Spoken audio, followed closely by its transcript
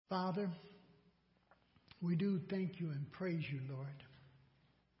Father, we do thank you and praise you, Lord,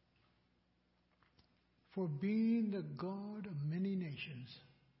 for being the God of many nations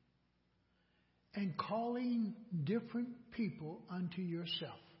and calling different people unto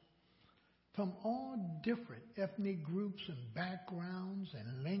yourself from all different ethnic groups and backgrounds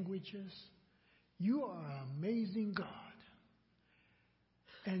and languages. You are an amazing God.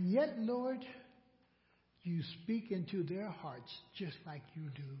 And yet, Lord, you speak into their hearts just like you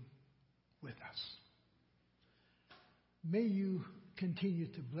do with us. May you continue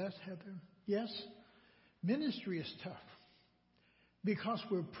to bless Heather. Yes, ministry is tough because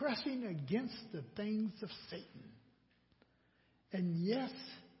we're pressing against the things of Satan. And yes,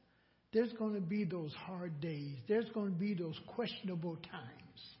 there's going to be those hard days. There's going to be those questionable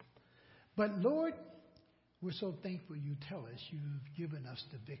times. But Lord, we're so thankful you tell us you've given us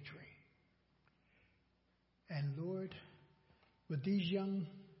the victory. And Lord, with these young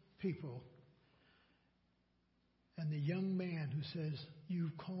people and the young man who says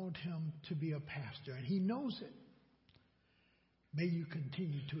you've called him to be a pastor, and he knows it, may you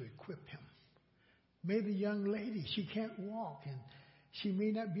continue to equip him. May the young lady, she can't walk and she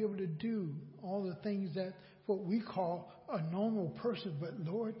may not be able to do all the things that what we call a normal person, but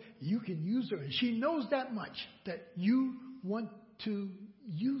Lord, you can use her. And she knows that much, that you want to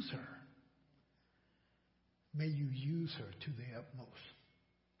use her. May you use her to the utmost.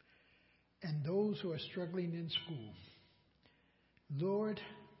 And those who are struggling in school, Lord,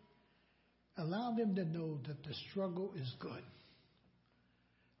 allow them to know that the struggle is good.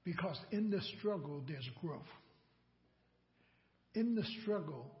 Because in the struggle, there's growth. In the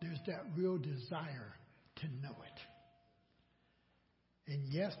struggle, there's that real desire to know it. And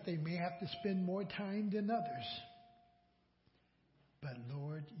yes, they may have to spend more time than others. But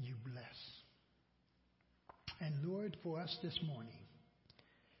Lord, you bless. And Lord, for us this morning,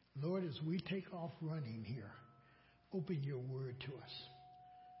 Lord, as we take off running here, open your word to us.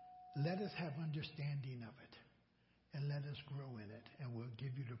 Let us have understanding of it. And let us grow in it. And we'll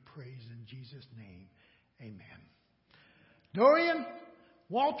give you the praise in Jesus' name. Amen. Dorian,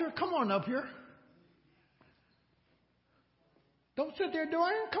 Walter, come on up here. Don't sit there,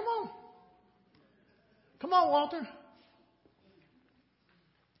 Dorian. Come on. Come on, Walter.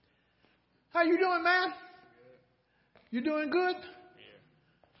 How you doing, man? You doing good?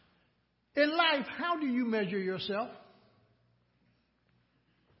 In life, how do you measure yourself?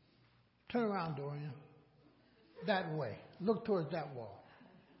 Turn around, Dorian. That way. Look towards that wall.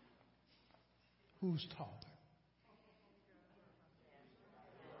 Who's taller?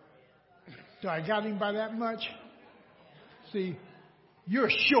 So I got him by that much? See,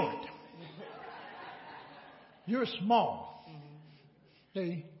 you're short. You're small.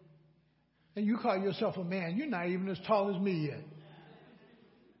 See? And you call yourself a man. You're not even as tall as me yet.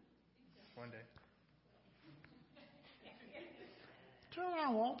 One day. Turn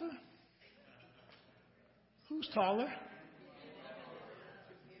around, Walter. Who's taller?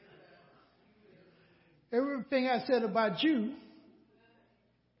 Everything I said about you,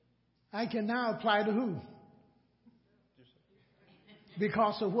 I can now apply to who?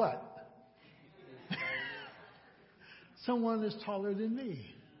 Because of what? Someone is taller than me.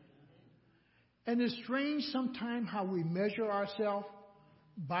 And it's strange sometimes how we measure ourselves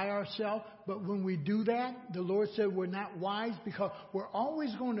by ourselves, but when we do that, the Lord said we're not wise because we're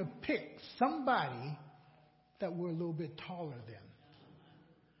always going to pick somebody that we're a little bit taller than.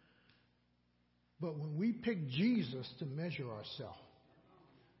 But when we pick Jesus to measure ourselves,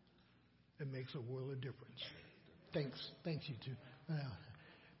 it makes a world of difference. Thanks you too.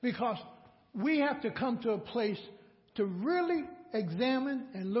 Because we have to come to a place to really examine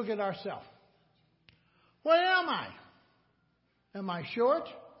and look at ourselves. What am I? Am I short?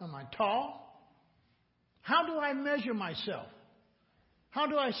 Am I tall? How do I measure myself? How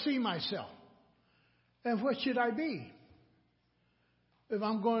do I see myself? And what should I be? If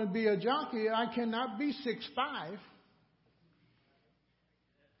I'm going to be a jockey, I cannot be 6'5"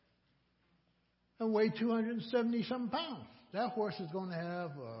 and weigh 270-something pounds. That horse is going to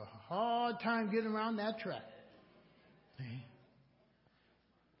have a hard time getting around that track.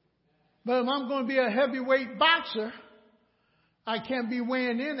 But if I'm going to be a heavyweight boxer, I can't be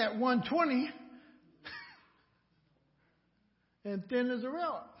weighing in at 120 and thin as a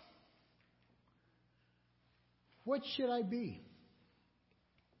rail. What should I be?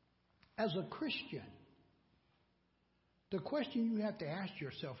 As a Christian, the question you have to ask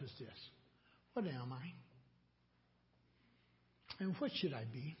yourself is this: what am I? And what should I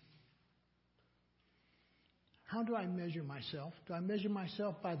be? How do I measure myself? Do I measure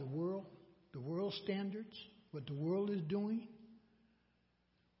myself by the world standards, what the world is doing?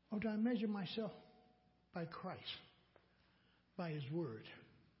 Or do I measure myself by Christ, by His Word?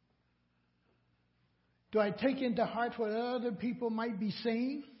 Do I take into heart what other people might be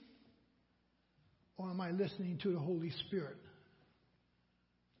saying? Or am I listening to the Holy Spirit?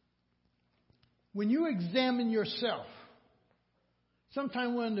 When you examine yourself,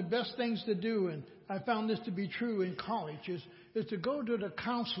 sometimes one of the best things to do, and I found this to be true in college, is to go to the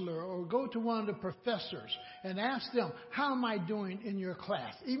counselor or go to one of the professors and ask them, how am I doing in your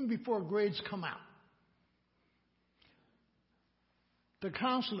class, even before grades come out? The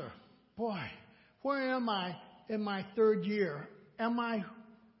counselor, boy, where am I in my third year? Am I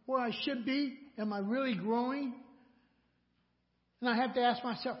where I should be? Am I really growing? And I have to ask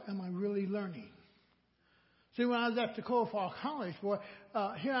myself, am I really learning? See, when I was at Toccoa Falls College, boy,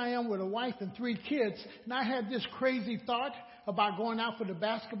 here I am with a wife and 3 kids, and I had this crazy thought about going out for the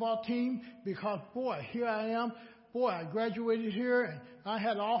basketball team because, boy, here I am. Boy, I graduated here, and I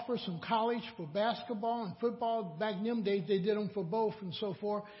had offers from college for basketball and football. Back in them days, they did them for both and so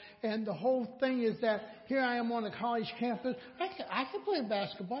forth. And the whole thing is that here I am on a college campus. I could play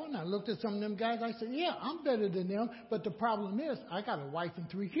basketball. And I looked at some of them guys. I said, yeah, I'm better than them. But the problem is I got a wife and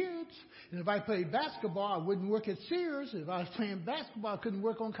 3 kids. And if I played basketball, I wouldn't work at Sears. If I was playing basketball, I couldn't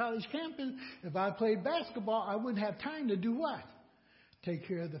work on college campus. If I played basketball, I wouldn't have time to do what? Take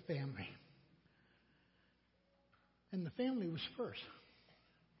care of the family. And the family was first.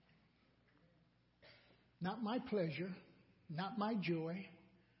 Not my pleasure, not my joy,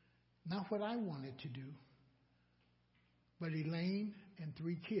 not what I wanted to do, but Elaine and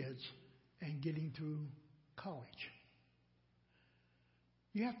 3 kids and getting through college.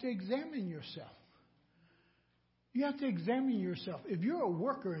 You have to examine yourself. You have to examine yourself. If you're a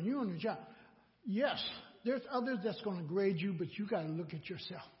worker and you're on a job, yes, there's others that's going to grade you, but you got to look at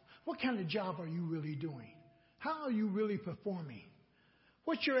yourself. What kind of job are you really doing? How are you really performing?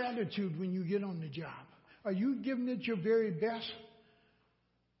 What's your attitude when you get on the job? Are you giving it your very best?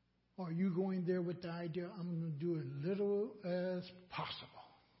 Or are you going there with the idea, I'm going to do as little as possible?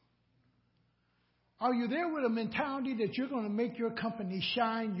 Are you there with a mentality that you're going to make your company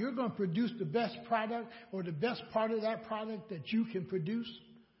shine? You're going to produce the best product or the best part of that product that you can produce?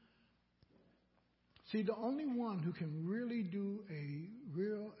 See, the only one who can really do a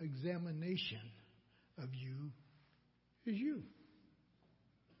real examination of you is you.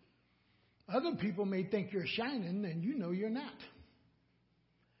 Other people may think you're shining and you know you're not.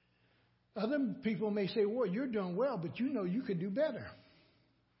 Other people may say, well, you're doing well, but you know you could do better.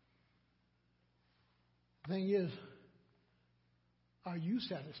 The thing is, are you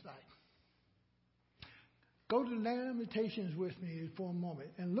satisfied? Go to Lamentations with me for a moment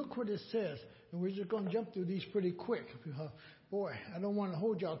and look what it says. And we're just going to jump through these pretty quick. Boy, I don't want to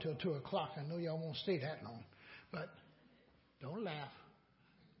hold y'all till 2 o'clock. I know y'all won't stay that long. But don't laugh.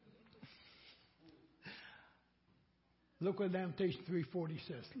 Look what Lamentations 3:40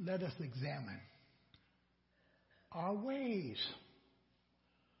 says. Let us examine our ways.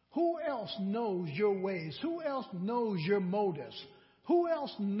 Who else knows your ways? Who else knows your motives? Who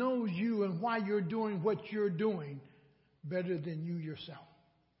else knows you and why you're doing what you're doing better than you yourself?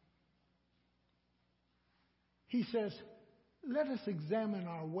 He says, let us examine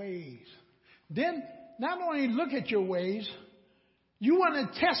our ways. Then, not only look at your ways, you want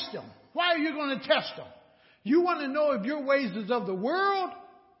to test them. Why are you going to test them? You want to know if your ways is of the world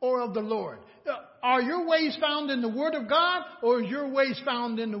or of the Lord. Are your ways found in the Word of God or is your ways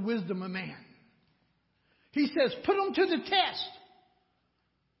found in the wisdom of man? He says, put them to the test.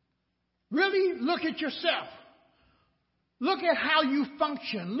 Really look at yourself. Look at how you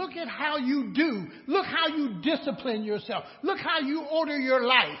function. Look at how you do. Look how you discipline yourself. Look how you order your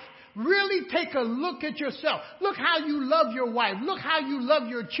life. Really take a look at yourself. Look how you love your wife. Look how you love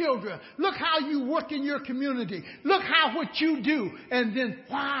your children. Look how you work in your community. Look how what you do. And then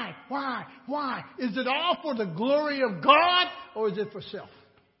why? Is it all for the glory of God or is it for self?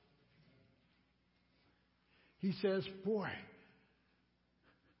 He says, boy,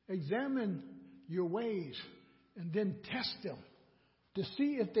 examine your ways and then test them to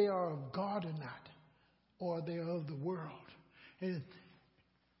see if they are of God or not, or they are of the world. And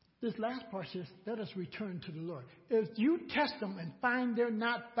this last part says, let us return to the Lord. If you test them and find they're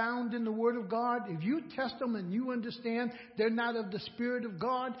not found in the Word of God, if you test them and you understand they're not of the Spirit of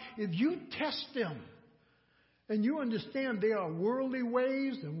God, if you test them and you understand they are worldly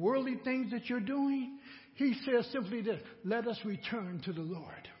ways and worldly things that you're doing, he says simply this, let us return to the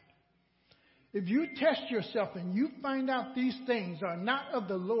Lord. If you test yourself and you find out these things are not of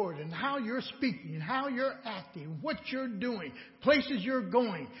the Lord, and how you're speaking, how you're acting, what you're doing, places you're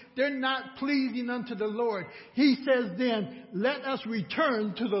going, they're not pleasing unto the Lord, he says then, let us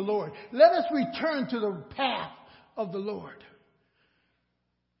return to the Lord. Let us return to the path of the Lord.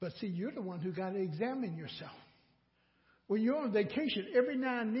 But see, you're the one who got to examine yourself. When you're on vacation, every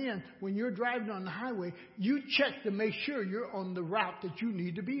now and then, when you're driving on the highway, you check to make sure you're on the route that you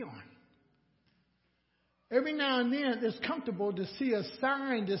need to be on. Every now and then, it's comfortable to see a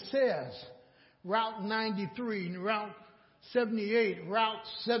sign that says Route 93, Route 78, Route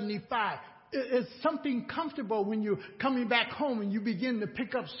 75. It's something comfortable when you're coming back home and you begin to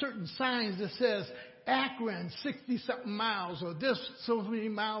pick up certain signs that says Akron, 60-something miles, or this so many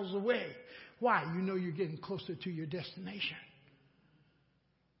miles away. Why? You know you're getting closer to your destination.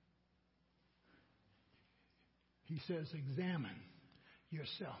 He says, examine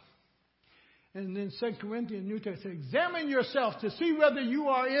yourself. And then 2 Corinthians, New Testament says, examine yourself to see whether you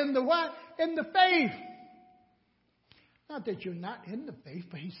are in the what? In the faith. Not that you're not in the faith,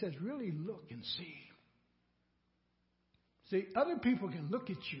 but he says, really look and see. See, other people can look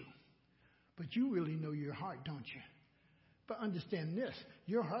at you, but you really know your heart, don't you? But understand this,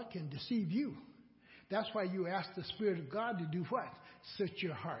 your heart can deceive you. That's why you ask the Spirit of God to do what? Search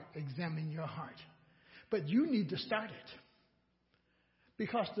your heart, examine your heart. But you need to start it.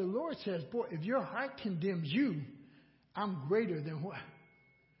 Because the Lord says, boy, if your heart condemns you, I'm greater than what?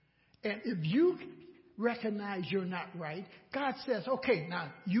 And if you recognize you're not right, God says, okay,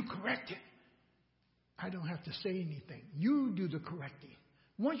 now you correct it. I don't have to say anything. You do the correcting.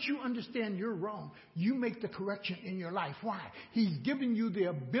 Once you understand you're wrong, you make the correction in your life. Why? He's given you the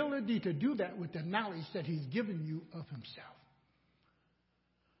ability to do that with the knowledge that he's given you of himself.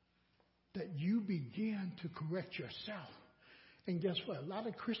 That you begin to correct yourself. And guess what? A lot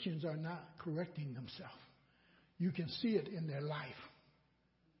of Christians are not correcting themselves. You can see it in their life.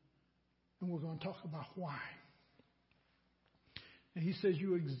 And we're going to talk about why. And he says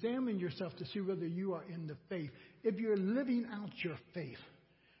you examine yourself to see whether you are in the faith. If you're living out your faith,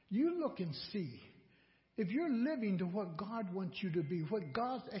 you look and see. If you're living to what God wants you to be, what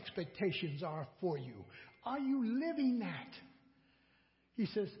God's expectations are for you, are you living that? He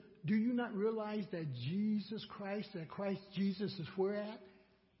says, do you not realize that Christ Jesus is where at?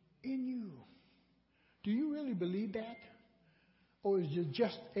 In you. Do you really believe that? Or is it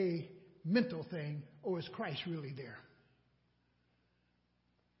just a mental thing? Or is Christ really there?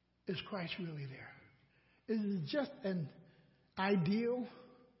 Is Christ really there? Is it just an ideal?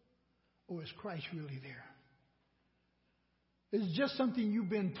 Or is Christ really there? Is it just something you've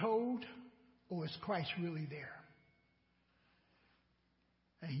been told? Or is Christ really there?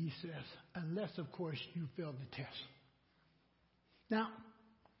 And he says, unless, of course, you fail the test. Now,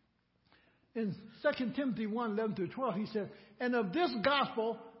 in 2 Timothy 1:11-12, he says, and of this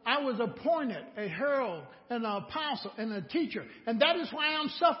gospel I was appointed a herald and an apostle and a teacher. And that is why I'm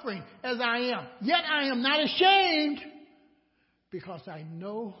suffering as I am. Yet I am not ashamed, because I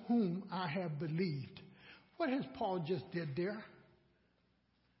know whom I have believed. What has Paul just did there?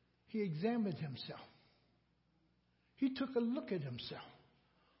 He examined himself. He took a look at himself.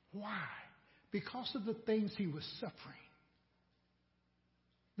 Why? Because of the things he was suffering.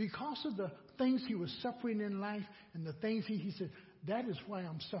 Because of the things he was suffering in life and the things he said, that is why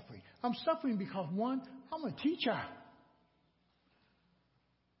I'm suffering. I'm suffering because, one, I'm a teacher.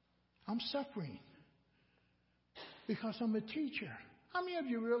 I'm suffering because I'm a teacher. How many of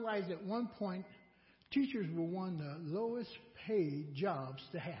you realize at one point teachers were one of the lowest paid jobs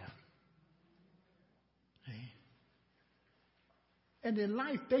to have? Okay. And in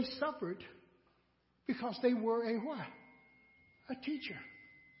life, they suffered because they were a what? A teacher.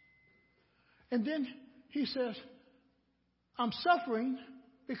 And then he says, I'm suffering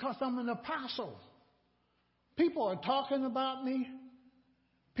because I'm an apostle. People are talking about me.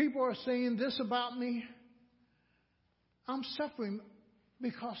 People are saying this about me. I'm suffering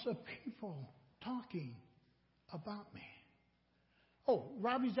because of people talking about me. Oh,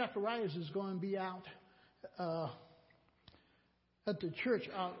 Ravi Zacharias is going to be out at the church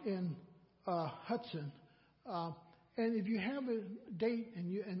out in Hudson. And if you have a date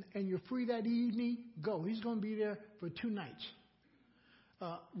and you're free that evening, go. He's going to be there for 2 nights.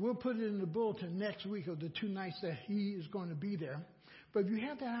 We'll put it in the bulletin next week of the 2 nights that he is going to be there. But if you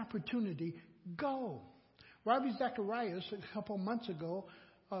have that opportunity, go. Ravi Zacharias, a couple of months ago,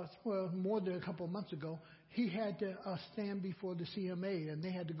 more than a couple of months ago, he had to stand before the CMA, and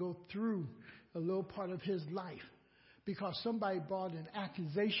they had to go through a little part of his life because somebody brought an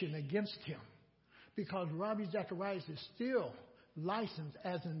accusation against him. Because Ravi Zacharias is still license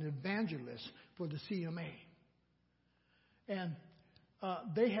as an evangelist for the CMA. And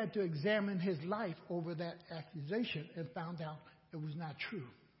they had to examine his life over that accusation and found out it was not true.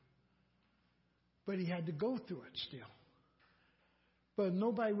 But he had to go through it still. But if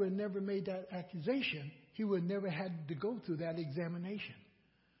nobody would have never made that accusation, he would have never had to go through that examination.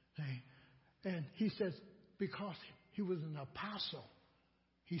 Okay? And he says, because he was an apostle,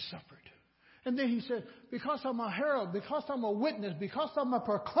 he suffered. And then he said, because I'm a herald, because I'm a witness, because I'm a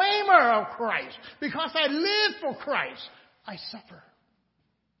proclaimer of Christ, because I live for Christ, I suffer.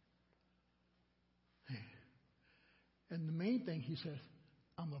 And the main thing, he says,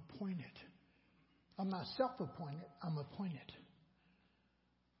 I'm appointed. I'm not self-appointed, I'm appointed.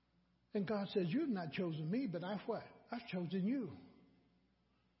 And God says, you've not chosen me, but I've what? I've chosen you.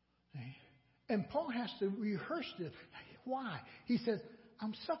 And Paul has to rehearse this. Why? He says,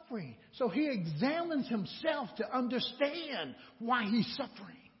 I'm suffering. So he examines himself to understand why he's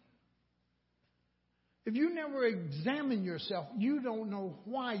suffering. If you never examine yourself, you don't know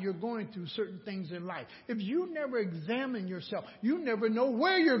why you're going through certain things in life. If you never examine yourself, you never know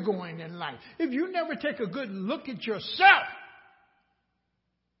where you're going in life. If you never take a good look at yourself,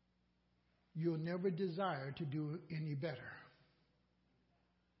 you'll never desire to do any better.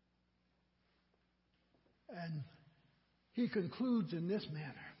 And he concludes in this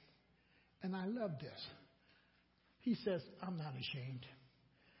manner. And I love this. He says, I'm not ashamed.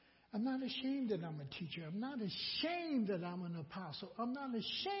 I'm not ashamed that I'm a teacher. I'm not ashamed that I'm an apostle. I'm not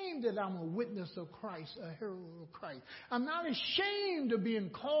ashamed that I'm a witness of Christ, a herald of Christ. I'm not ashamed of being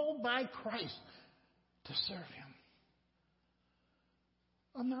called by Christ to serve him.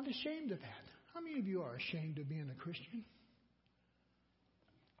 I'm not ashamed of that. How many of you are ashamed of being a Christian?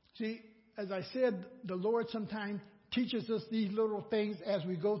 See, as I said, the Lord sometimes teaches us these little things as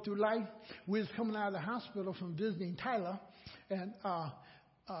we go through life. We was coming out of the hospital from visiting Tyler, and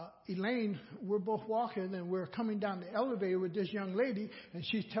Elaine, we're both walking, and we're coming down the elevator with this young lady, and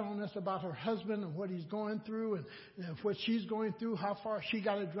she's telling us about her husband and what he's going through and what she's going through, how far she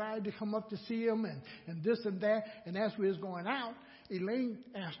got to drive to come up to see him, and this and that. And as we was going out, Elaine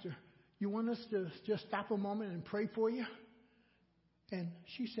asked her, you want us to just stop a moment and pray for you? And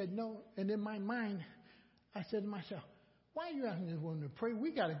she said no. And in my mind, I said to myself, why are you asking this woman to pray?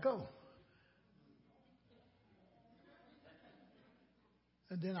 We got to go.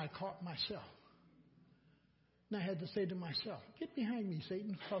 And then I caught myself. And I had to say to myself, get behind me,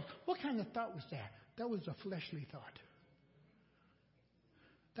 Satan. What kind of thought was that? That was a fleshly thought.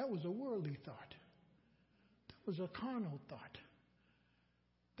 That was a worldly thought. That was a carnal thought.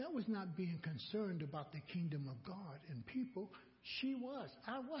 That was not being concerned about the kingdom of God and people. She was.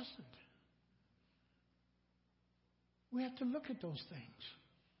 I wasn't. We have to look at those things.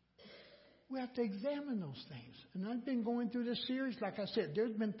 We have to examine those things. And I've been going through this series. Like I said,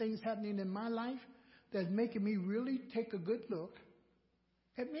 there's been things happening in my life that's making me really take a good look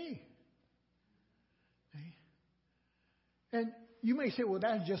at me. Okay? And you may say, well,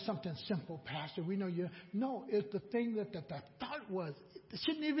 that's just something simple, Pastor. We know you. No, it's the thing that the thought was. It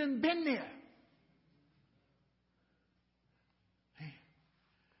shouldn't even been there. Okay?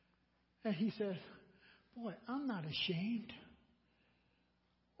 And he says, boy, I'm not ashamed.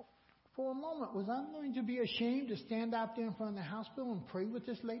 For a moment, was I going to be ashamed to stand out there in front of the hospital and pray with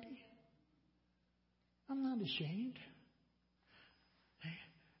this lady? I'm not ashamed.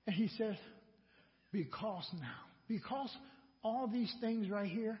 And he says, because all these things right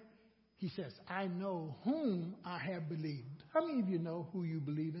here, he says, I know whom I have believed. How many of you know who you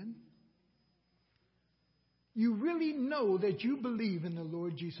believe in? You really know that you believe in the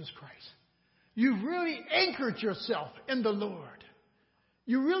Lord Jesus Christ. You've really anchored yourself in the Lord.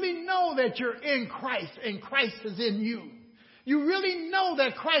 You really know that you're in Christ and Christ is in you. You really know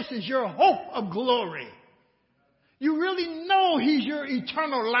that Christ is your hope of glory. You really know He's your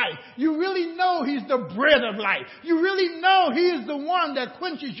eternal life. You really know He's the bread of life. You really know He is the one that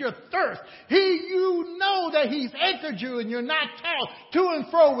quenches your thirst. You know that He's anchored you and you're not tossed to and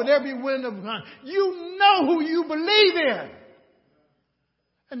fro with every wind of God. You know who you believe in.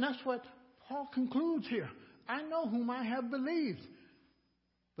 And that's what Paul concludes here. I know whom I have believed.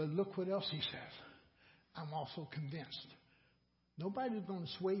 But look what else he says. I'm also convinced. Nobody's going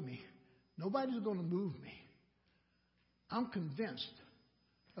to sway me. Nobody's going to move me. I'm convinced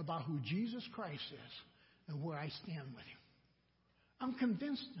about who Jesus Christ is and where I stand with Him. I'm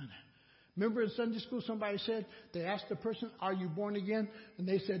convinced in it. Remember in Sunday school somebody said, they asked the person, are you born again? And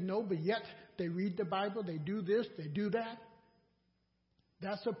they said no, but yet they read the Bible, they do this, they do that.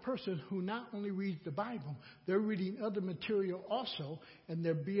 That's a person who not only reads the Bible, they're reading other material also, and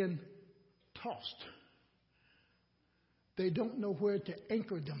they're being tossed. They don't know where to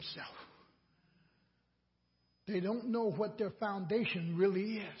anchor themselves. They don't know what their foundation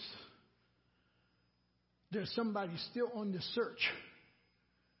really is. There's somebody still on the search.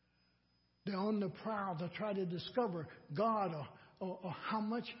 They're on the prowl to try to discover God or how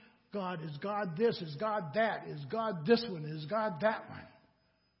much God. Is God this? Is God that? Is God this one? Is God that one?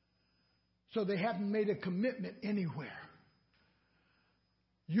 So they haven't made a commitment anywhere.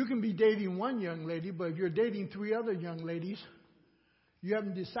 You can be dating one young lady, but if you're dating 3 other young ladies, you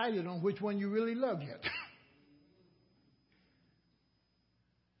haven't decided on which one you really love yet.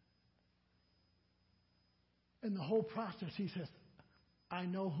 In the whole process, he says, I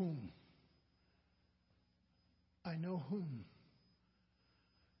know whom. I know whom.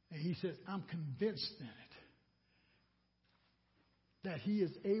 And he says, I'm convinced in it that he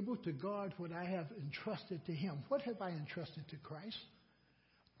is able to guard what I have entrusted to him. What have I entrusted to Christ?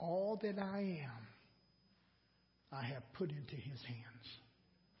 All that I am, I have put into his hands.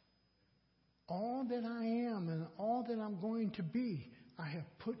 All that I am and all that I'm going to be, I have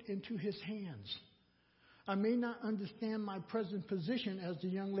put into his hands. I may not understand my present position, as the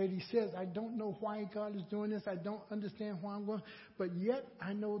young lady says. I don't know why God is doing this. I don't understand why I'm going. But yet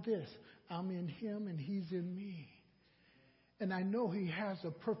I know this. I'm in him and he's in me. And I know he has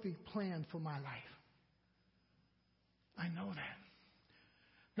a perfect plan for my life. I know that.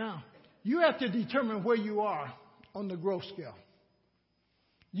 Now, you have to determine where you are on the growth scale.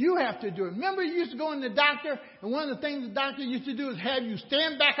 You have to do it. Remember, you used to go in the doctor, and one of the things the doctor used to do is have you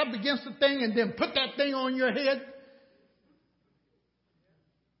stand back up against the thing and then put that thing on your head.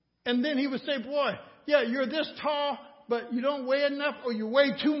 And then he would say, boy, yeah, you're this tall, but you don't weigh enough, or you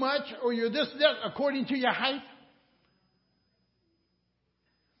weigh too much, or you're this, according to your height.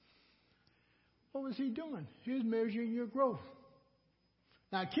 What was he doing? He was measuring your growth.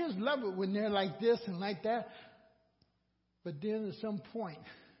 Now, kids love it when they're like this and like that. But then at some point,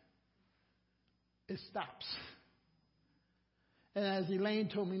 it stops. And as Elaine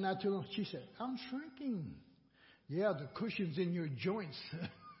told me not too long, she said, I'm shrinking. Yeah, the cushions in your joints,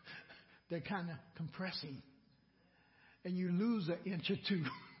 they're kind of compressing. And you lose an inch or two.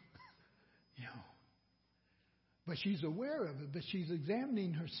 You know. But she's aware of it, but she's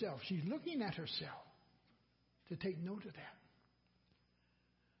examining herself. She's looking at herself to take note of that.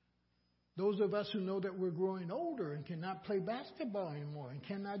 Those of us who know that we're growing older and cannot play basketball anymore and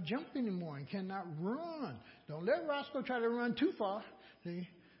cannot jump anymore and cannot run. Don't let Roscoe try to run too far. See?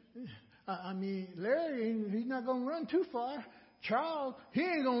 I mean, Larry, he's not going to run too far. Charles, he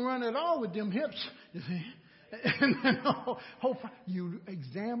ain't going to run at all with them hips. You see? And then you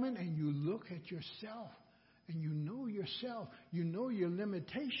examine and you look at yourself. And you know yourself. You know your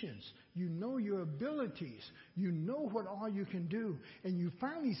limitations. You know your abilities. You know what all you can do. And you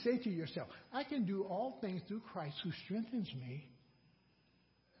finally say to yourself, I can do all things through Christ who strengthens me.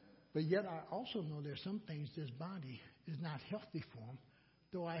 But yet I also know there's some things this body is not healthy for.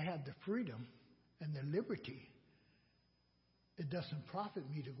 Though I have the freedom and the liberty, it doesn't profit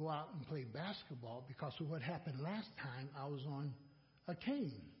me to go out and play basketball because of what happened last time I was on a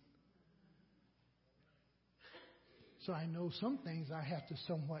cane. So I know some things I have to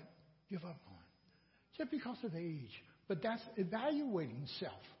somewhat give up on just because of age. But that's evaluating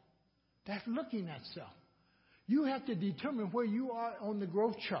self. That's looking at self. You have to determine where you are on the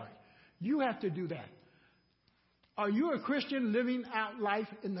growth chart. You have to do that. Are you a Christian living out life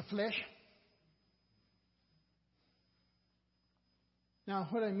in the flesh? Now,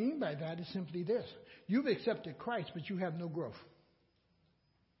 what I mean by that is simply this. You've accepted Christ, but you have no growth.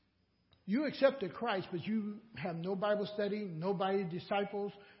 You accepted Christ, but you have no Bible study, nobody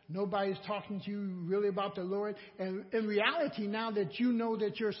disciples, nobody's talking to you really about the Lord. And in reality, now that you know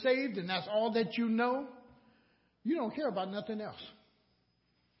that you're saved and that's all that you know, you don't care about nothing else.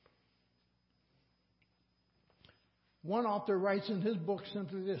 One author writes in his book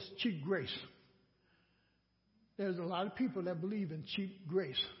simply this, cheap grace. There's a lot of people that believe in cheap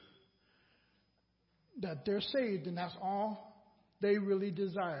grace. That they're saved and that's all they really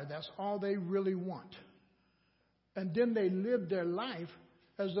desire. That's all they really want. And then they live their life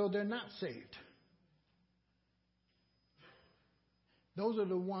as though they're not saved. Those are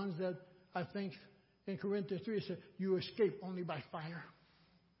the ones that I think in Corinthians 3 it said, you escape only by fire.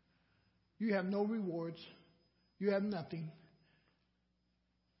 You have no rewards. You have nothing.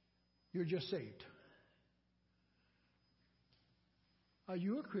 You're just saved. Are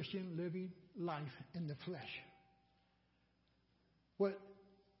you a Christian living life in the flesh? What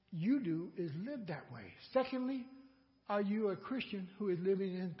you do is live that way. Secondly, are you a Christian who is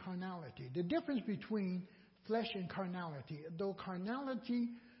living in carnality? The difference between flesh and carnality, though carnality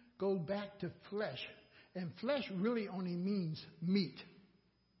goes back to flesh, And flesh really only means meat.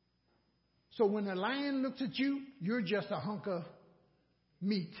 So when a lion looks at you, you're just a hunk of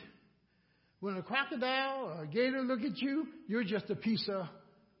meat. When a crocodile or a gator look at you, you're just a piece of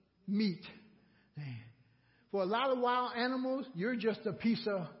meat. For a lot of wild animals, you're just a piece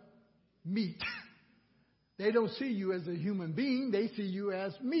of meat. They don't see you as a human being. They see you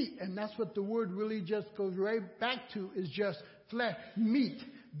as meat. And that's what the word really just goes right back to, is just flesh, meat,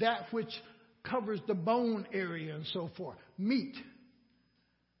 that which covers the bone area and so forth. Meat.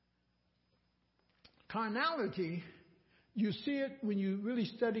 Carnality, you see it when you really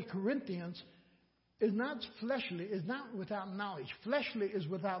study Corinthians, is not fleshly, is not without knowledge. Fleshly is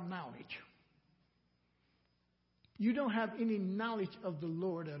without knowledge. You don't have any knowledge of the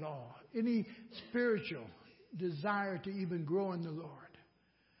Lord at all, any spiritual desire to even grow in the Lord.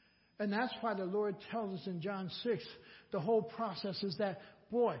 And that's why the Lord tells us in John 6, the whole process is that,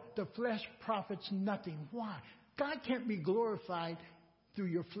 boy, the flesh profits nothing. Why? God can't be glorified through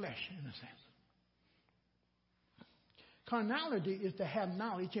your flesh, in a sense. Carnality is to have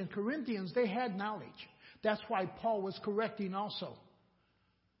knowledge. In Corinthians, they had knowledge. That's why Paul was correcting also.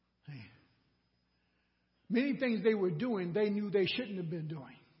 Many things they were doing, they knew they shouldn't have been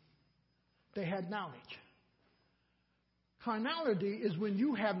doing. They had knowledge. Carnality is when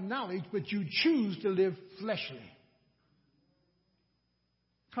you have knowledge, but you choose to live fleshly.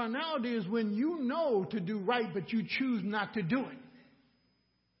 Carnality is when you know to do right, but you choose not to do it.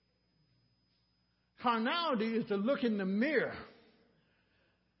 Carnality is to look in the mirror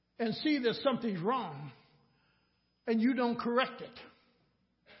and see that something's wrong, and you don't correct it.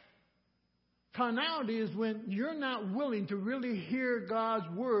 Carnality is when you're not willing to really hear God's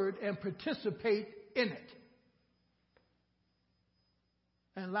word and participate in it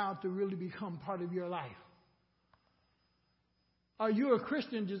and allow it to really become part of your life. Are you a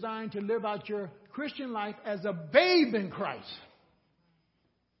Christian designed to live out your Christian life as a babe in Christ?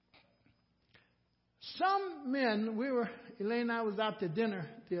 Some men, Elaine and I was out to dinner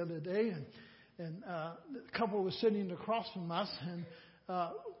the other day, and a couple was sitting across from us, and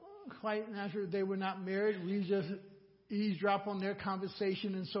quite naturally, they were not married. We just eavesdrop on their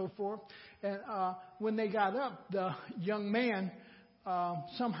conversation and so forth. And when they got up, the young man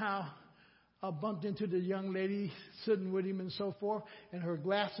somehow bumped into the young lady sitting with him and so forth, and her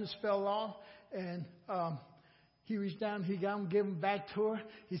glasses fell off, and he reached down, he got them, gave them back to her.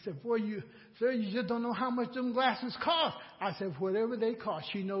 He said, "Boy, sir, you just don't know how much them glasses cost." I said, "Whatever they cost,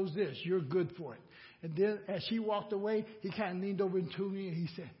 she knows this. You're good for it." And then as she walked away, he kind of leaned over to me and he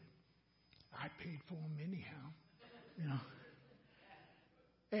said, "I paid for them anyhow." You know.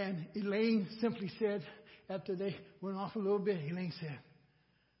 And Elaine simply said, after they went off a little bit, Elaine said,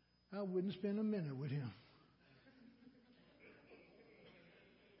 "I wouldn't spend a minute with him.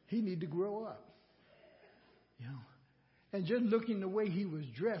 He need to grow up." You know. And just looking the way he was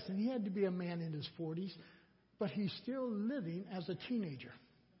dressed, and he had to be a man in his 40s, but he's still living as a teenager.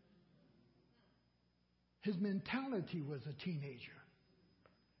 His mentality was a teenager.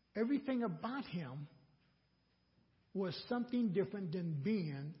 Everything about him was something different than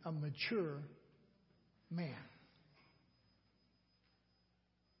being a mature man.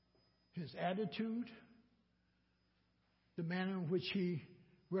 His attitude, the manner in which he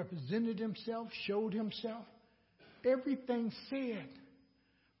represented himself, showed himself, everything said,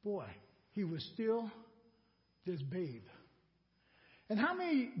 boy, he was still this babe. And how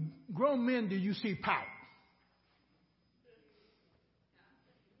many grown men do you see pout?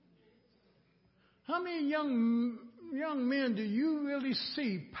 How many young men do you really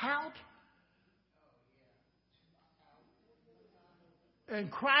see pout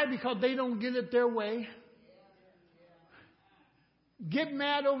and cry because they don't get it their way? Get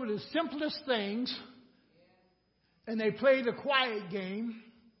mad over the simplest things, and they play the quiet game.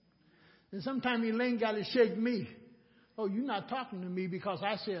 And sometimes Elaine got to shake me. "Oh, you're not talking to me because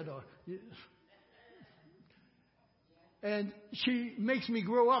I said," or, and she makes me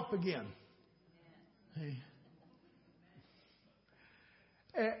grow up again. Hey.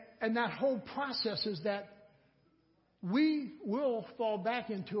 And that whole process is that we will fall back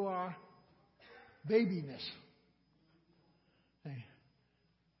into our babiness. Hey.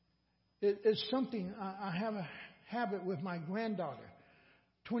 It's something, I have a habit with my granddaughter,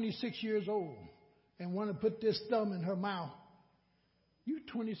 26 years old, and want to put this thumb in her mouth. "You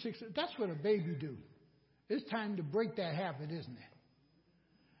 26, that's what a baby do." It's time to break that habit, isn't it?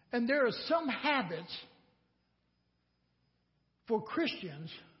 And there are some habits for Christians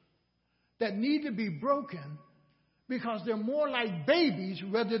that need to be broken because they're more like babies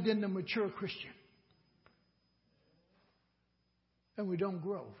rather than the mature Christian. and we don't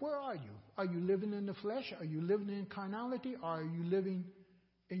grow. Where are you? Are you living in the flesh? Are you living in carnality? Or are you living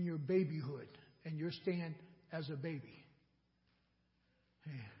in your babyhood and you're staying as a baby?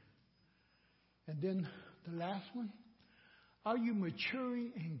 Yeah. And then the last one, are you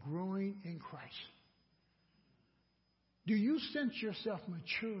maturing and growing in Christ? Do you sense yourself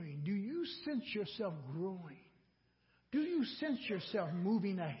maturing? Do you sense yourself growing? Do you sense yourself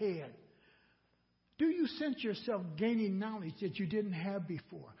moving ahead? Do you sense yourself gaining knowledge that you didn't have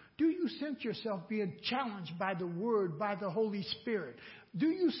before? Do you sense yourself being challenged by the Word, by the Holy Spirit? Do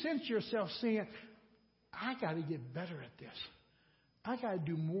you sense yourself saying, I got to get better at this. I got to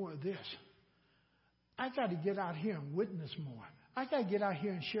do more of this. I got to get out here and witness more. I got to get out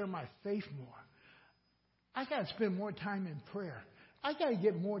here and share my faith more. I got to spend more time in prayer. I got to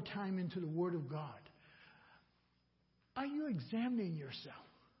get more time into the Word of God. Are you examining yourself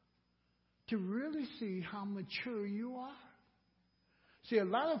to really see how mature you are? See, a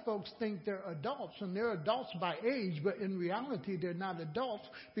lot of folks think they're adults, and they're adults by age, but in reality, they're not adults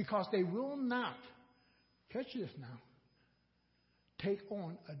because they will not, catch this now, take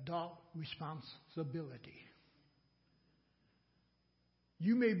on adult responsibility.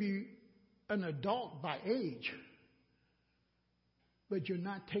 You may be an adult by age, but you're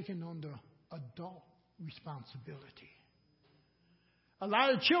not taking on the adult responsibility. A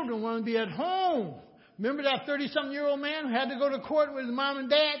lot of children want to be at home. Remember that 30-something-year-old man who had to go to court with his mom and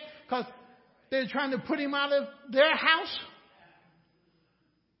dad because they're trying to put him out of their house?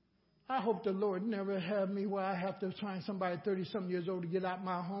 I hope the Lord never have me where I have to find somebody 30-something years old to get out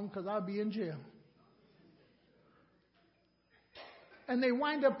my home because I'll be in jail. And they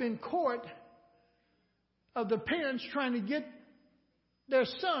wind up in court of the parents trying to get their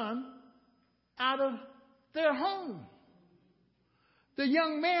son out of their home. The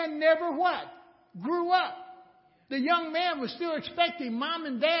young man never what? Grew up. The young man was still expecting mom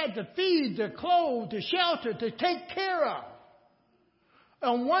and dad to feed, to clothe, to shelter, to take care of.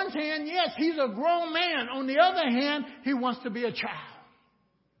 On one hand, yes, he's a grown man. On the other hand, he wants to be a child.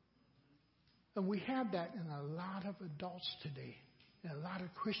 And we have that in a lot of adults today, and a lot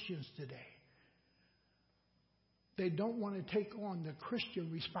of Christians today. They don't want to take on the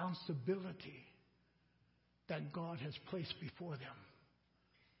Christian responsibility that God has placed before them.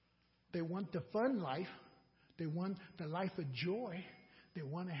 They want the fun life. They want the life of joy. They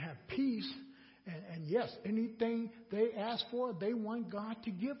want to have peace. And yes, anything they ask for, they want God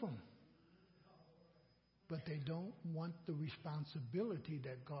to give them. But they don't want the responsibility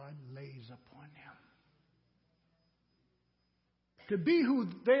that God lays upon them. To be who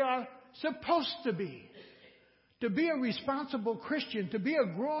they are supposed to be. To be a responsible Christian, to be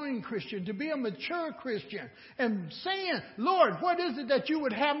a growing Christian, to be a mature Christian. And saying, Lord, what is it that you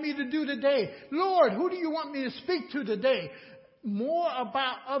would have me to do today? Lord, who do you want me to speak to today? More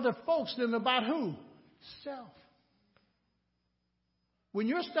about other folks than about who? Self. When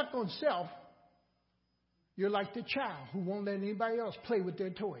you're stuck on self, you're like the child who won't let anybody else play with their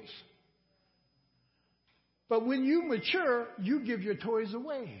toys. But when you mature, you give your toys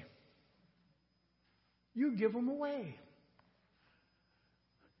away. You give them away.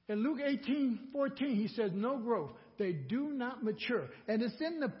 In Luke 18:14, he says, no growth. They do not mature. And it's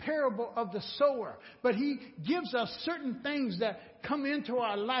in the parable of the sower. But he gives us certain things that come into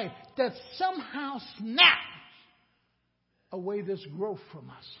our life that somehow snap away this growth from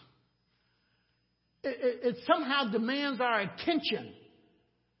us. It somehow demands our attention.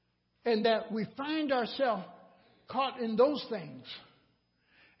 And that we find ourselves caught in those things.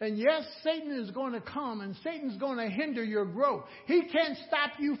 And yes, Satan is going to come and Satan's going to hinder your growth. He can't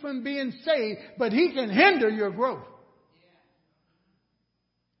stop you from being saved, but he can hinder your growth.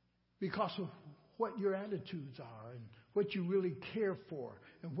 Because of what your attitudes are and what you really care for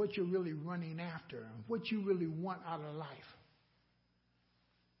and what you're really running after and what you really want out of life.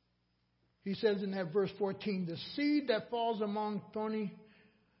 He says in that verse 14, the seed that falls among thorny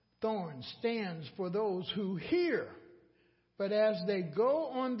thorns stands for those who hear. But as they go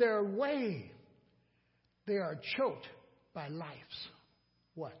on their way, they are choked by life's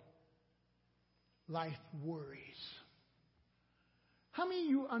what? Life worries. How many of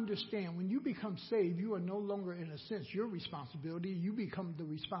you understand when you become saved, you are no longer, in a sense, your responsibility. You become the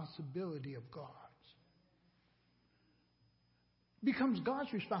responsibility of God's. It becomes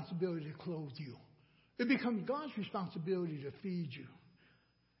God's responsibility to clothe you. It becomes God's responsibility to feed you.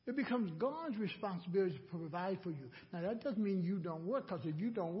 It becomes God's responsibility to provide for you. Now, that doesn't mean you don't work, because if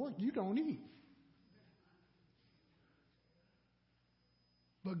you don't work, you don't eat.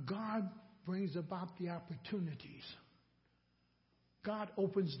 But God brings about the opportunities. God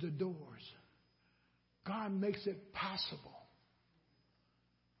opens the doors. God makes it possible.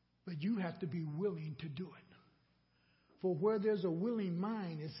 But you have to be willing to do it. For where there's a willing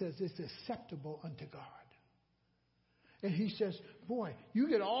mind, it says it's acceptable unto God. And he says, boy, you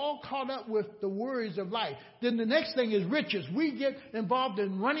get all caught up with the worries of life. Then the next thing is riches. We get involved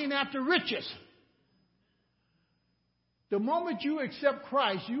in running after riches. The moment you accept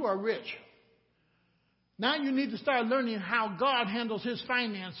Christ, you are rich. Now you need to start learning how God handles his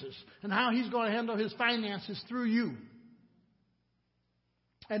finances and how he's going to handle his finances through you.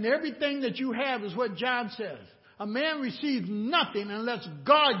 And everything that you have is what John says. A man receives nothing unless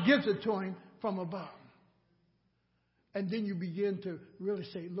God gives it to him from above. And then you begin to really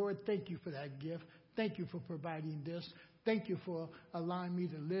say, Lord, thank you for that gift. Thank you for providing this. Thank you for allowing me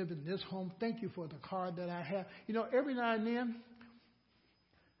to live in this home. Thank you for the car that I have. You know, every now and then,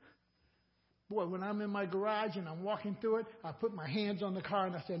 boy, when I'm in my garage and I'm walking through it, I put my hands on the car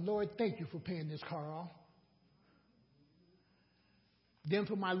and I say, Lord, thank you for paying this car off. Then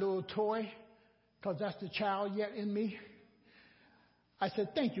for my little toy, because that's the child yet in me, I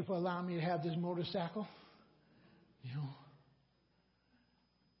said, thank you for allowing me to have this motorcycle. You know.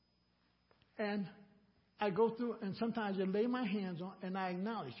 And I go through, and sometimes I lay my hands on, and I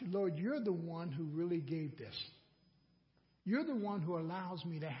acknowledge, Lord, you're the one who really gave this. You're the one who allows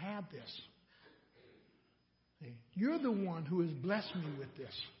me to have this. You're the one who has blessed me with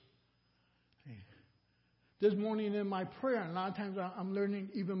this. This morning in my prayer, and a lot of times I'm learning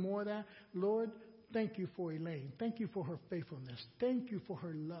even more of that. Lord, thank you for Elaine. Thank you for her faithfulness. Thank you for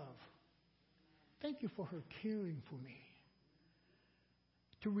her love. Thank you for her caring for me.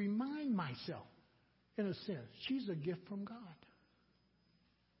 To remind myself, in a sense, she's a gift from God.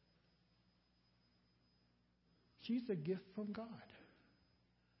 She's a gift from God.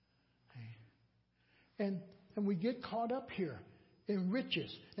 And we get caught up here in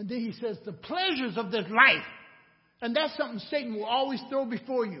riches. And then he says, the pleasures of this life. And that's something Satan will always throw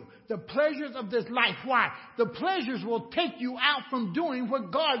before you. The pleasures of this life. Why? The pleasures will take you out from doing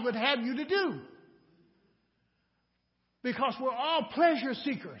what God would have you to do. Because we're all pleasure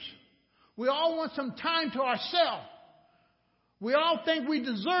seekers. We all want some time to ourselves. We all think we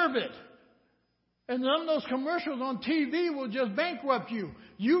deserve it. And some of those commercials on TV will just bankrupt you.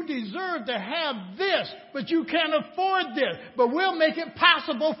 You deserve to have this, but you can't afford this. But we'll make it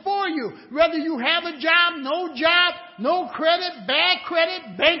possible for you. Whether you have a job, no credit, bad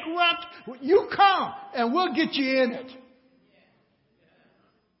credit, bankrupt, you come and we'll get you in it.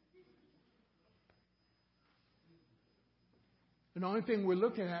 And the only thing we're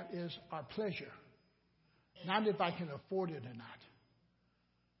looking at is our pleasure. Not if I can afford it or not.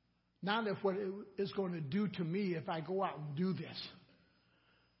 Not if what it's going to do to me if I go out and do this.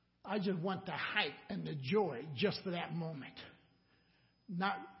 I just want the hype and the joy just for that moment.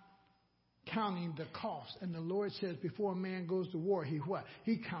 Not counting the cost. And the Lord says before a man goes to war, he what?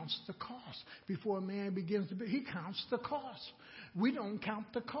 He counts the cost. Before a man begins to be, he counts the cost. We don't count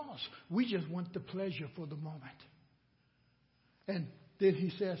the cost. We just want the pleasure for the moment. And then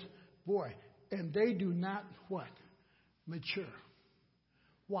he says, boy, and they do not what? Mature.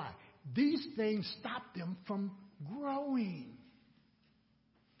 Why? These things stop them from growing.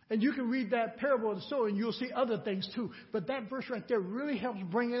 And you can read that parable of the sower and you'll see other things too. But that verse right there really helps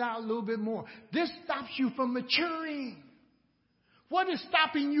bring it out a little bit more. This stops you from maturing. What is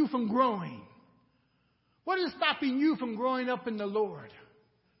stopping you from growing? What is stopping you from growing up in the Lord?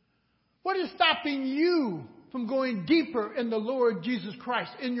 What is stopping you from going deeper in the Lord Jesus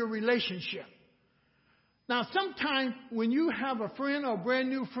Christ in your relationship? Now, sometimes when you have a friend or a brand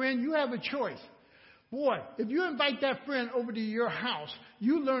new friend, you have a choice. Boy, if you invite that friend over to your house,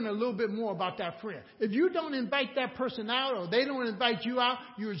 you learn a little bit more about that friend. If you don't invite that person out or they don't invite you out,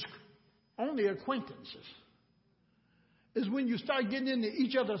 you're only acquaintances. It's when you start getting into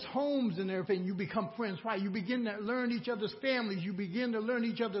each other's homes and everything, you become friends. Why? You begin to learn each other's families. You begin to learn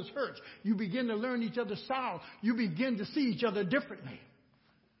each other's hurts. You begin to learn each other's sorrows. You begin to see each other differently.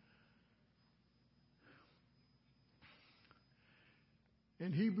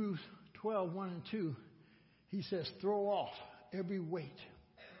 In Hebrews 12, 1 and 2, he says, throw off every weight,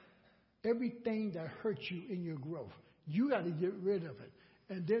 everything that hurts you in your growth. You got to get rid of it.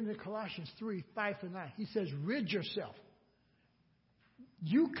 And then in Colossians 3, 5 and 9, he says, rid yourself.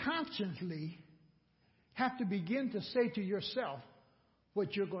 You constantly have to begin to say to yourself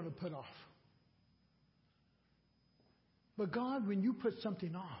what you're going to put off. But God, when you put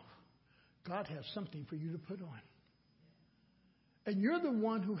something off, God has something for you to put on. And you're the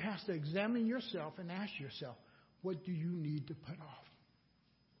one who has to examine yourself and ask yourself, what do you need to put off?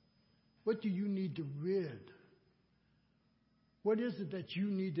 What do you need to rid? What is it that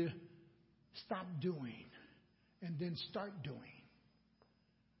you need to stop doing and then start doing?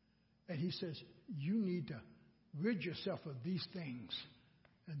 And he says, you need to rid yourself of these things.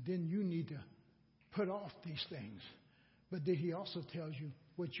 And then you need to put off these things. But then he also tells you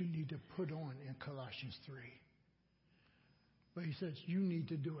what you need to put on in Colossians 3. But he says, you need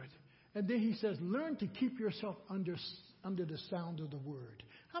to do it. And then he says, learn to keep yourself under the sound of the word.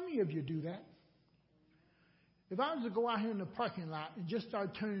 How many of you do that? If I was to go out here in the parking lot and just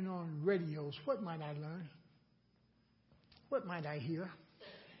start turning on radios, what might I learn? What might I hear?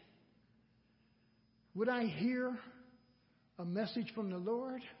 Would I hear a message from the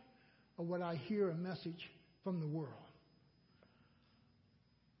Lord, or would I hear a message from the world?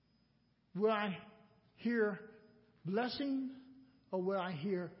 Will I hear blessing, or will I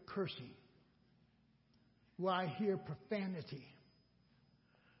hear cursing? Will I hear profanity?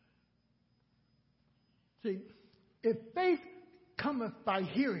 See, if faith cometh by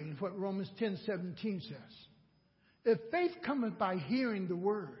hearing, what Romans 10:17 says, if faith cometh by hearing the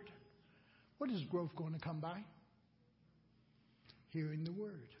word, what is growth going to come by? Hearing the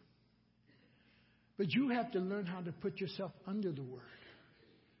word. But you have to learn how to put yourself under the word.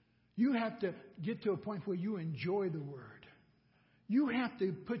 You have to get to a point where you enjoy the word. You have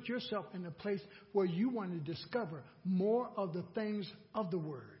to put yourself in a place where you want to discover more of the things of the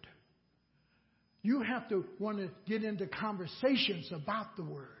word. You have to want to get into conversations about the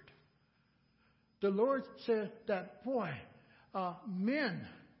word. The Lord said that, men,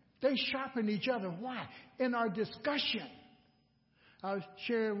 they sharpen each other. Why? In our discussion. I was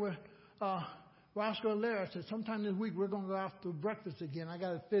sharing with Roscoe and Larry. I said, sometime this week we're going to go out to breakfast again. I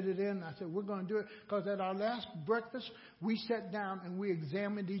got to fit it in. I said, we're going to do it because at our last breakfast, we sat down and we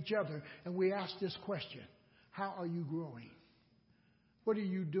examined each other and we asked this question. How are you growing? What are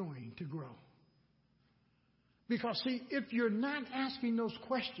you doing to grow? Because, see, if you're not asking those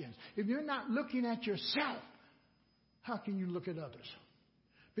questions, if you're not looking at yourself, how can you look at others?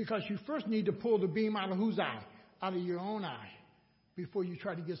 Because you first need to pull the beam out of whose eye? Out of your own eye, before you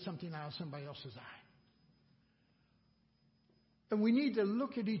try to get something out of somebody else's eye. And we need to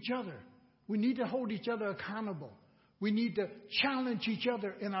look at each other. We need to hold each other accountable. We need to challenge each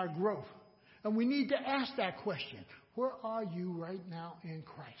other in our growth. And we need to ask that question. Where are you right now in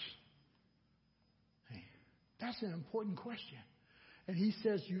Christ? Hey, that's an important question. And he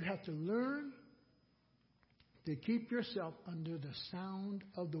says you have to learn to keep yourself under the sound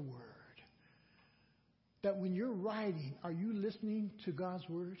of the word. That when you're writing, are you listening to God's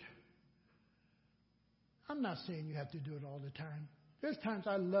word? I'm not saying you have to do it all the time. There's times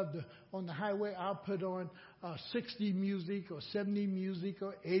I love on the highway, I'll put on 60 music or 70 music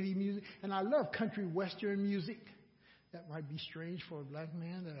or 80 music. And I love country western music. That might be strange for a black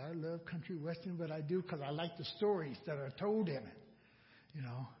man that I love country western, but I do because I like the stories that are told in it, you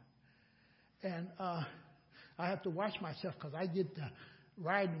know. And I have to watch myself because I get to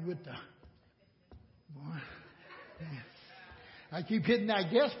riding with the... Boy, I keep hitting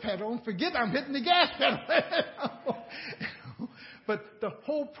that gas pedal and forget I'm hitting the gas pedal. But the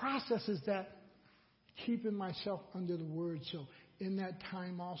whole process is that keeping myself under the word. So in that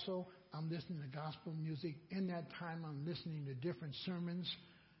time also, I'm listening to gospel music. In that time, I'm listening to different sermons.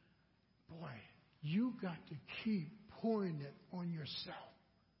 Boy, you got to keep pouring it on yourself.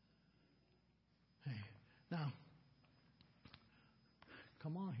 Hey, now,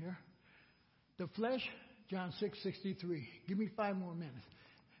 come on here. The flesh, John 6:63. Give me 5 more minutes.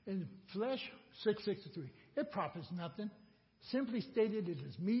 In flesh, 6:63. It profits nothing. Simply stated, it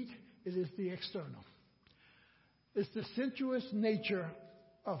is meat. It is the external. It's the sensuous nature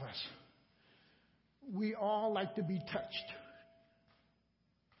of us. We all like to be touched.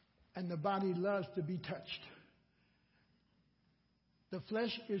 And the body loves to be touched. The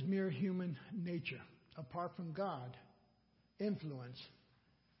flesh is mere human nature. Apart from God, influence,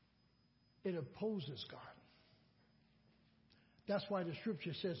 it opposes God. That's why the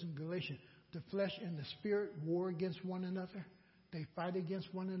scripture says in Galatians, the flesh and the spirit war against one another. They fight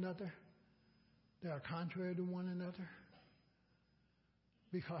against one another. They are contrary to one another.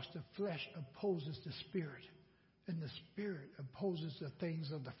 Because the flesh opposes the spirit. And the spirit opposes the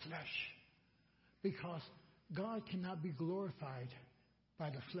things of the flesh. Because God cannot be glorified by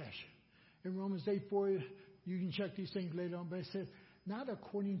the flesh. In Romans 8:4, you can check these things later on, but it says, not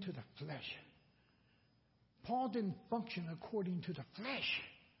according to the flesh. Paul didn't function according to the flesh.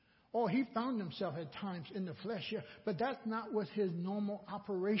 Oh, he found himself at times in the flesh, yeah, but that's not what his normal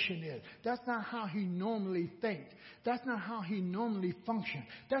operation is. That's not how he normally thinks. That's not how he normally functions.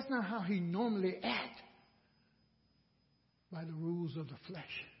 That's not how he normally acts. By the rules of the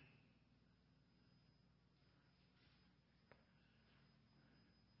flesh.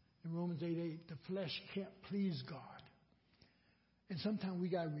 In Romans 8:8, the flesh can't please God. And sometimes we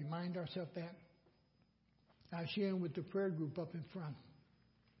got to remind ourselves that. I was sharing with the prayer group up in front.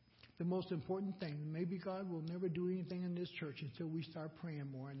 The most important thing, maybe God will never do anything in this church until we start praying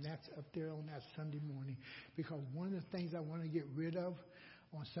more, and that's up there on that Sunday morning. Because one of the things I want to get rid of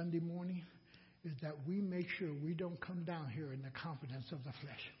on Sunday morning is that we make sure we don't come down here in the confidence of the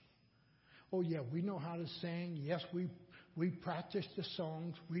flesh. Oh, yeah, we know how to sing. Yes, we practiced the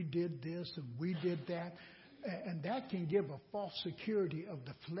songs. We did this and we did that. And that can give a false security of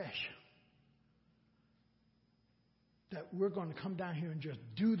the flesh. That we're going to come down here and just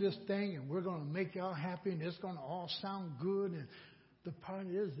do this thing and we're going to make y'all happy and it's going to all sound good. And the part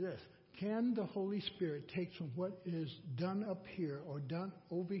is this. Can the Holy Spirit take from what is done up here or done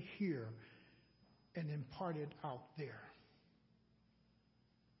over here and impart it out there?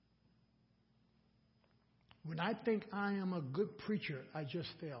 When I think I am a good preacher, I just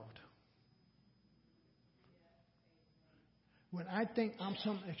failed. When I think I'm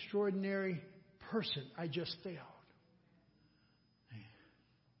some extraordinary person, I just failed.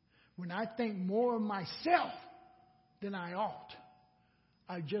 When I think more of myself than I ought,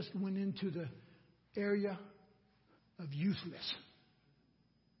 I just went into the area of useless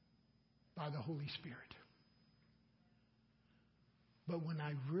by the Holy Spirit. But when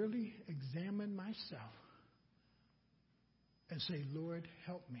I really examine myself and say, Lord,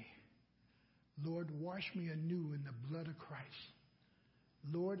 help me. Lord, wash me anew in the blood of Christ.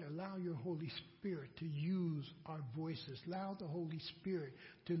 Lord, allow your Holy Spirit to use our voices. Allow the Holy Spirit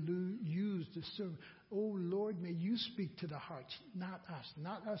to use the sermon. Oh, Lord, may you speak to the hearts, not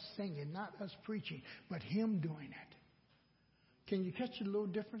us singing, not us preaching, but him doing it. Can you catch a little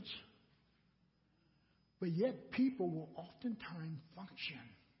difference? But yet people will oftentimes function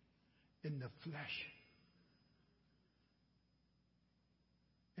in the flesh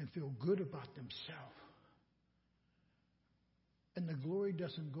and feel good about themselves. And the glory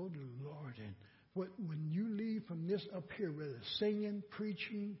doesn't go to the Lord. And when you leave from this up here, whether singing,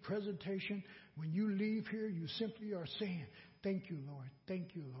 preaching, presentation, when you leave here, you simply are saying, thank you, Lord,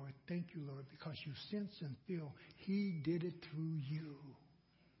 thank you, Lord, thank you, Lord, because you sense and feel he did it through you.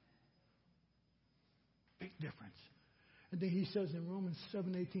 Big difference. And then he says in Romans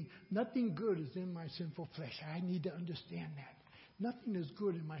 7:18, nothing good is in my sinful flesh. I need to understand that. Nothing is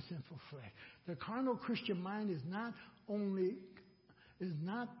good in my sinful flesh. The carnal Christian mind is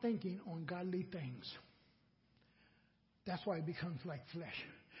not thinking on godly things. That's why it becomes like flesh.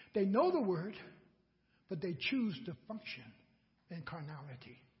 They know the word, but they choose to function in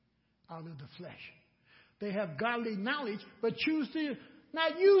carnality out of the flesh. They have godly knowledge, but choose to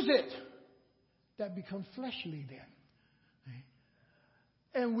not use it. That becomes fleshly then.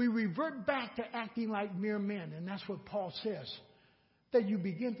 And we revert back to acting like mere men, and that's what Paul says. That you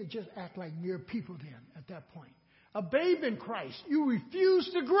begin to just act like mere people then at that point. A babe in Christ, you refuse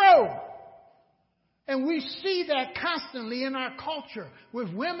to grow. And we see that constantly in our culture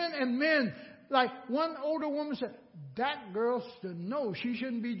with women and men. Like one older woman said, that girl should know she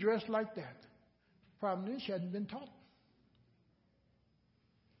shouldn't be dressed like that. Problem is, she hadn't been taught.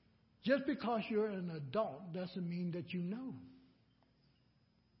 Just because you're an adult doesn't mean that you know.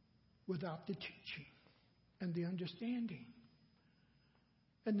 Without the teaching and the understanding.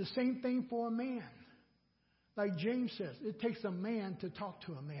 And the same thing for a man. Like James says, it takes a man to talk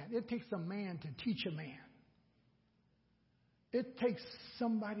to a man. It takes a man to teach a man. It takes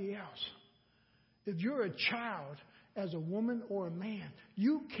somebody else. If you're a child as a woman or a man,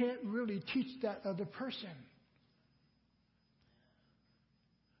 you can't really teach that other person.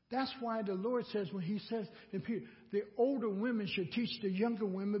 That's why the Lord says when he says in Peter, the older women should teach the younger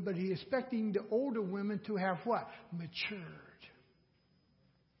women, but he's expecting the older women to have what? Matured.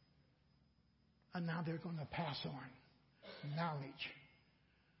 And now they're going to pass on knowledge.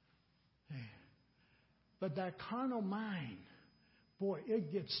 But that carnal mind, boy,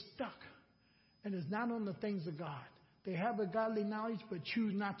 it gets stuck. And it's not on the things of God. They have a godly knowledge, but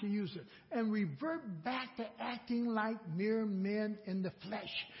choose not to use it. And revert back to acting like mere men in the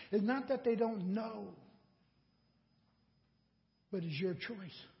flesh. It's not that they don't know, but it's your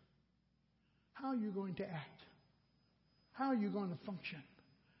choice. How are you going to act? How are you going to function?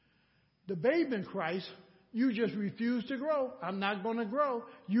 The babe in Christ, you just refuse to grow. I'm not going to grow.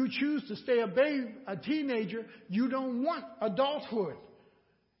 You choose to stay a babe, a teenager. You don't want adulthood.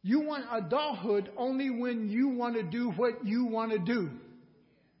 You want adulthood only when you want to do what you want to do.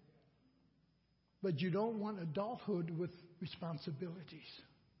 But you don't want adulthood with responsibilities.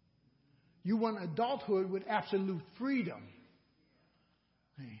 You want adulthood with absolute freedom.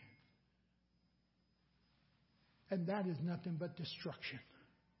 And that is nothing but destruction.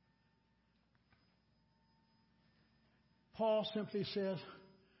 Paul simply says,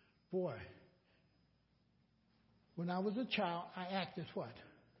 boy, when I was a child, I acted what?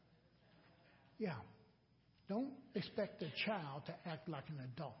 Yeah. Don't expect a child to act like an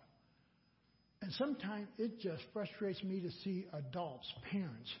adult. And sometimes it just frustrates me to see adults,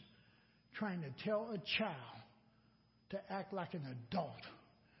 parents, trying to tell a child to act like an adult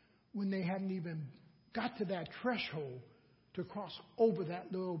when they hadn't even got to that threshold to cross over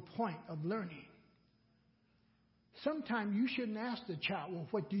that little point of learning. Sometimes you shouldn't ask the child, well,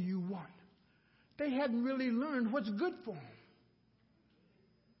 what do you want? They hadn't really learned what's good for them.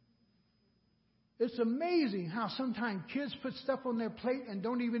 It's amazing how sometimes kids put stuff on their plate and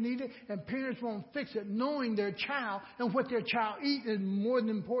don't even eat it, and parents won't fix it, knowing their child and what their child eats is more than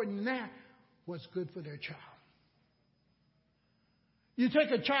important than that, what's good for their child. You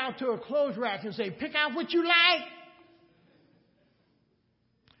take a child to a clothes rack and say, pick out what you like.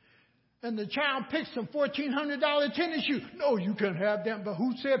 And the child picks some $1,400 tennis shoes. No, you can't have them, but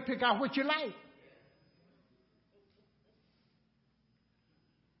who said pick out what you like?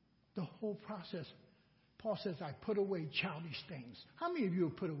 The whole process. Paul says, I put away childish things. How many of you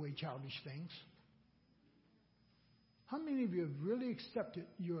have put away childish things? How many of you have really accepted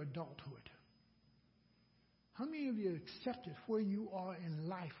your adulthood? How many of you have accepted where you are in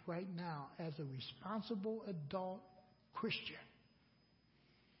life right now as a responsible adult Christian?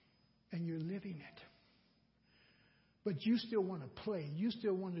 And you're living it. But you still want to play. You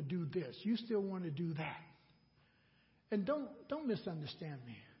still want to do this. You still want to do that. And don't misunderstand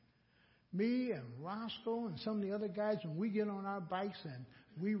me. Me and Roscoe and some of the other guys, when we get on our bikes and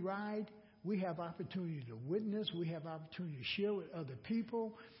we ride, we have opportunity to witness. We have opportunity to share with other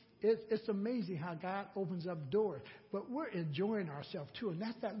people. It's amazing how God opens up doors. But we're enjoying ourselves too. And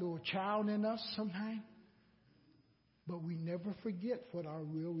that's that little child in us sometimes. But we never forget what our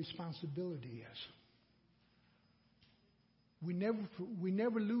real responsibility is. We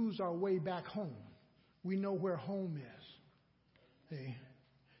never lose our way back home. We know where home is. See?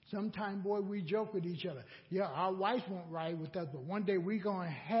 Sometimes, boy, we joke with each other. Yeah, our wife won't ride with us, but one day we're going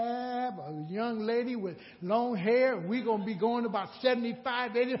to have a young lady with long hair. We're going to be going about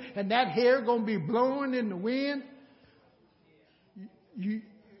 75, 80, and that hair going to be blowing in the wind. You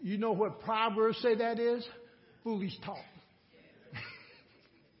know what Proverbs say that is? Foolish talk.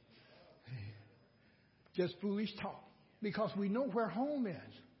 Just foolish talk. Because we know where home is.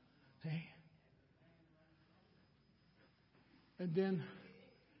 See? And then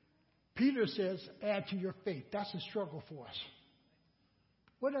Peter says, add to your faith. That's a struggle for us.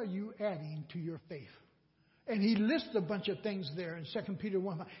 What are you adding to your faith? And he lists a bunch of things there in 2 Peter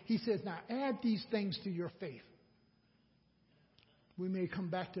 1. He says, now add these things to your faith. We may come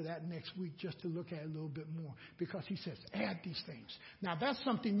back to that next week just to look at it a little bit more. Because he says, add these things. Now that's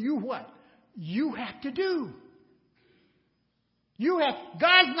something you what? You have to do.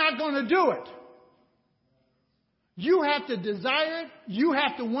 God's not going to do it. You have to desire it. You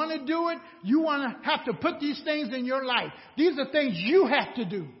have to want to do it. You have to put these things in your life. These are things you have to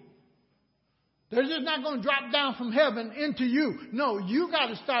do. They're just not going to drop down from heaven into you. No, you got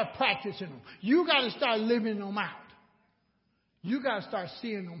to start practicing them. You got to start living them out. You got to start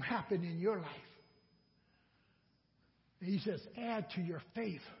seeing them happen in your life. And he says, add to your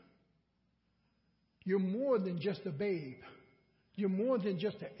faith. You're more than just a babe. You're more than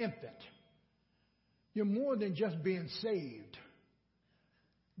just an infant. You're more than just being saved.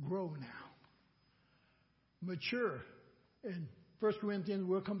 Grow now. Mature. In 1 Corinthians,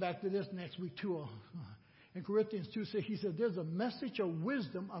 we'll come back to this next week too. In Corinthians 2, he said, there's a message of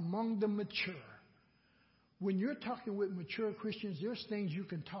wisdom among the mature. When you're talking with mature Christians, there's things you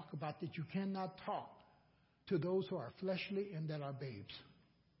can talk about that you cannot talk to those who are fleshly and that are babes.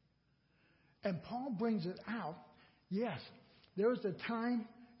 And Paul brings it out. Yes, there was a time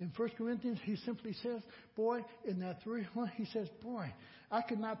in 1 Corinthians, he simply says, boy, in that 3:1, he says, boy, I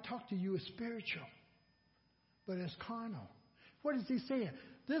could not talk to you as spiritual, but as carnal. What is he saying?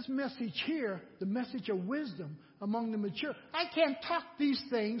 This message here, the message of wisdom among the mature, I can't talk these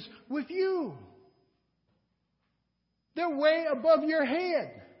things with you. They're way above your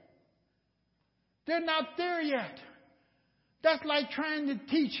head. They're not there yet. That's like trying to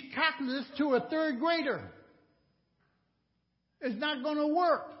teach calculus to a third grader. It's not going to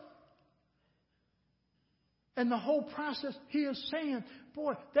work. And the whole process, he is saying,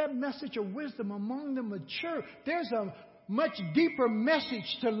 boy, that message of wisdom among the mature, there's a much deeper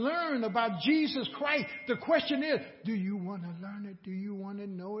message to learn about Jesus Christ. The question is, do you want to learn it? Do you want to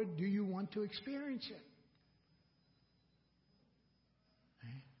know it? Do you want to experience it?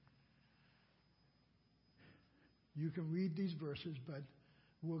 You can read these verses, but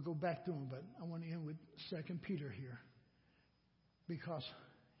we'll go back to them. But I want to end with 2 Peter here. Because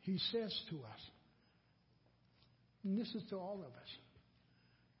he says to us, and this is to all of us,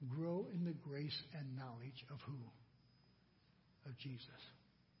 grow in the grace and knowledge of who? Of Jesus.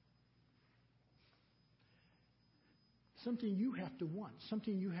 Something you have to want,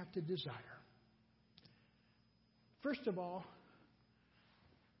 something you have to desire. First of all,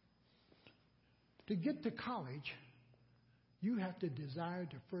 to get to college, you have to desire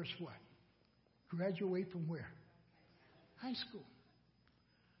to first what? Graduate from where? High school.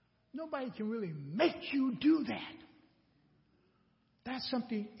 Nobody can really make you do that. That's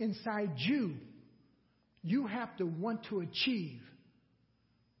something inside you. You have to want to achieve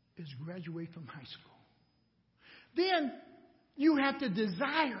is graduate from high school. Then you have to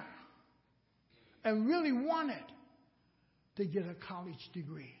desire and really want it to get a college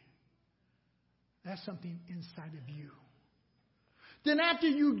degree. That's something inside of you. Then after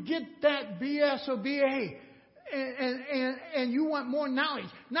you get that BS or BA and you want more knowledge,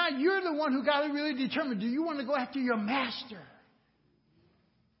 now you're the one who got to really determine, do you want to go after your master?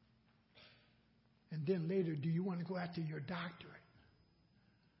 And then later, do you want to go after your doctorate?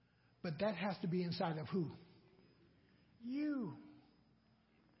 But that has to be inside of who? You.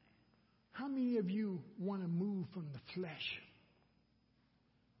 How many of you want to move from the flesh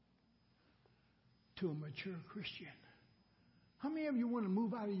to a mature Christian? How many of you want to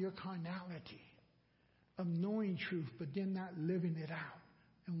move out of your carnality of knowing truth but then not living it out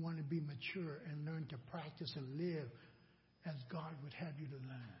and want to be mature and learn to practice and live as God would have you to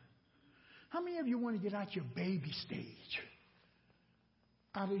learn? How many of you want to get out your baby stage?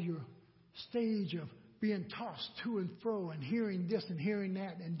 Out of your stage of being tossed to and fro and hearing this and hearing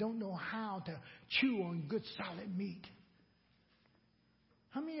that and don't know how to chew on good solid meat?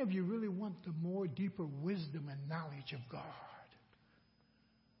 How many of you really want the more deeper wisdom and knowledge of God?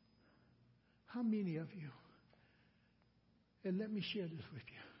 How many of you? And let me share this with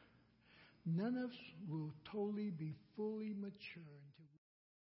you. None of us will totally be fully mature until